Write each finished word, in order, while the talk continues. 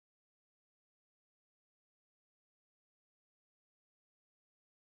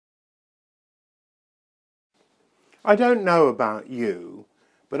I don't know about you,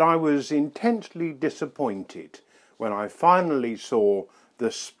 but I was intensely disappointed when I finally saw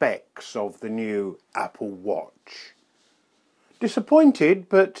the specs of the new Apple Watch. Disappointed,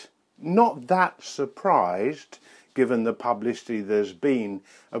 but not that surprised, given the publicity there's been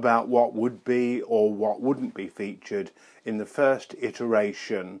about what would be or what wouldn't be featured in the first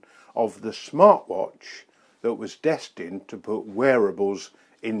iteration of the smartwatch that was destined to put wearables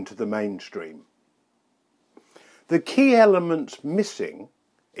into the mainstream. The key elements missing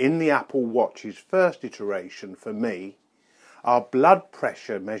in the Apple Watch's first iteration for me are blood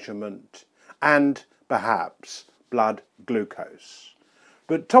pressure measurement and, perhaps, blood glucose.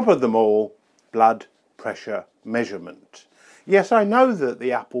 But top of them all, blood pressure measurement. Yes, I know that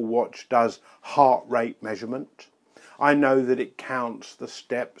the Apple Watch does heart rate measurement. I know that it counts the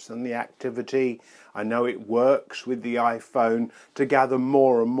steps and the activity. I know it works with the iPhone to gather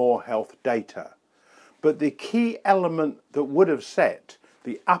more and more health data. But the key element that would have set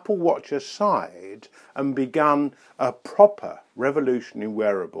the Apple Watch aside and begun a proper revolution in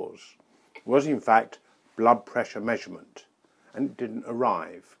wearables was in fact blood pressure measurement, and it didn't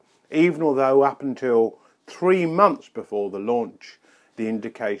arrive, even although up until 3 months before the launch the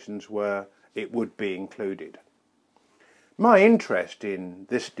indications were it would be included. My interest in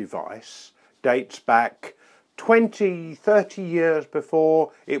this device dates back 20-30 years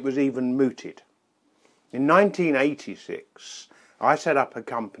before it was even mooted. In 1986, I set up a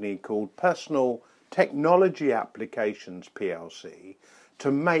company called Personal Technology Applications plc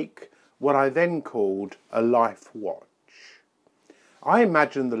to make what I then called a Life Watch. I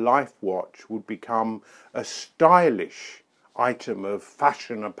imagined the Life Watch would become a stylish item of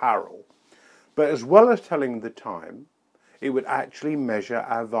fashion apparel, but as well as telling the time, it would actually measure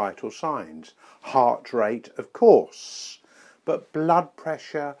our vital signs. Heart rate, of course, but blood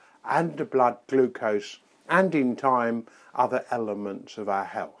pressure and blood glucose, and in time other elements of our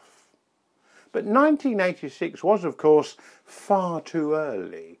health. But 1986 was, of course, far too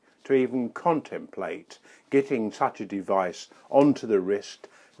early to even contemplate getting such a device onto the wrist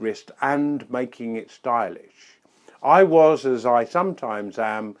and making it stylish. I was, as I sometimes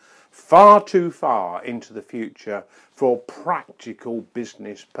am, far too far into the future for practical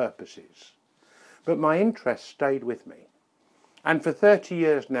business purposes. But my interest stayed with me. And for 30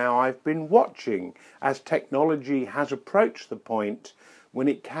 years now I've been watching as technology has approached the point when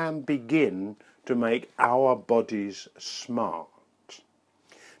it can begin to make our bodies smart.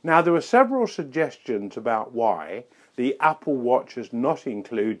 Now there are several suggestions about why the Apple Watch has not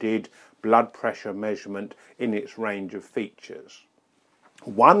included blood pressure measurement in its range of features.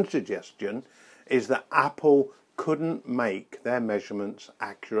 One suggestion is that Apple couldn't make their measurements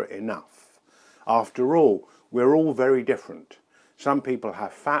accurate enough. After all, we're all very different. Some people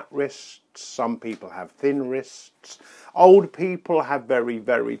have fat wrists, some people have thin wrists, old people have very,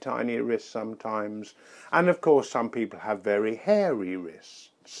 very tiny wrists sometimes, and of course some people have very hairy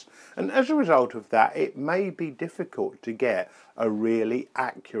wrists. And as a result of that, it may be difficult to get a really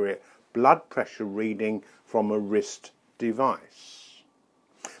accurate blood pressure reading from a wrist device.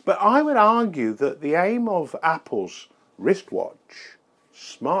 But I would argue that the aim of Apple's wristwatch,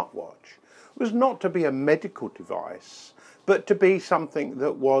 smartwatch, was not to be a medical device, but to be something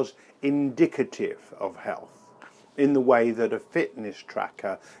that was indicative of health, in the way that a fitness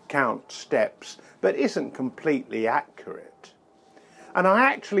tracker counts steps but isn't completely accurate. And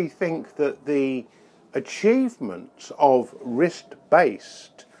I actually think that the achievements of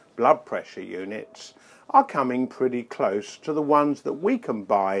wrist-based blood pressure units are coming pretty close to the ones that we can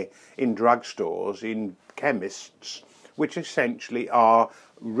buy in drugstores, in chemists, which essentially are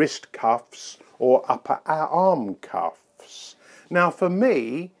wrist cuffs or upper arm cuffs. Now for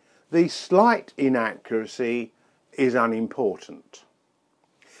me, the slight inaccuracy is unimportant.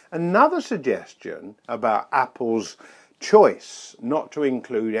 Another suggestion about Apple's choice not to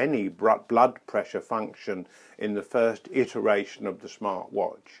include any blood pressure function in the first iteration of the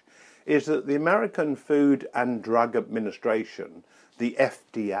smartwatch is that the American Food and Drug Administration, the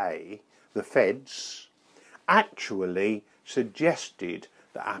FDA, the feds, actually suggested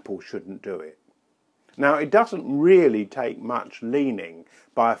that Apple shouldn't do it. Now, it doesn't really take much leaning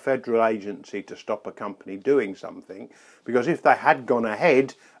by a federal agency to stop a company doing something, because if they had gone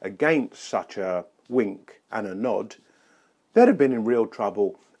ahead against such a wink and a nod, they'd have been in real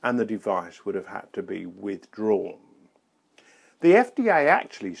trouble and the device would have had to be withdrawn. The FDA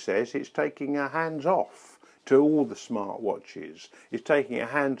actually says it's taking a hands-off to all the smartwatches. It's taking a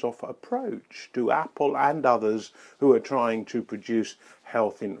hands-off approach to Apple and others who are trying to produce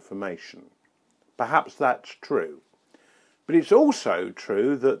health information. Perhaps that's true. But it's also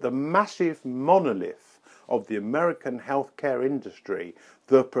true that the massive monolith of the American healthcare industry,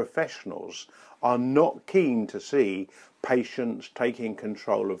 the professionals, are not keen to see patients taking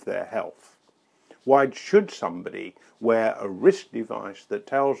control of their health. Why should somebody wear a wrist device that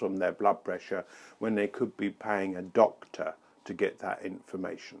tells them their blood pressure when they could be paying a doctor to get that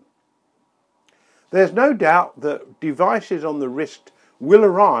information? There's no doubt that devices on the wrist will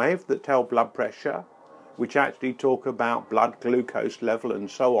arrive that tell blood pressure, which actually talk about blood glucose level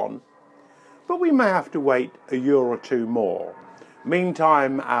and so on, but we may have to wait a year or two more.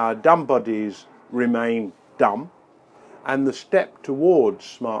 Meantime, our dumb bodies remain dumb, and the step towards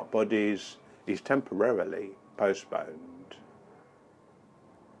smart bodies is temporarily postponed.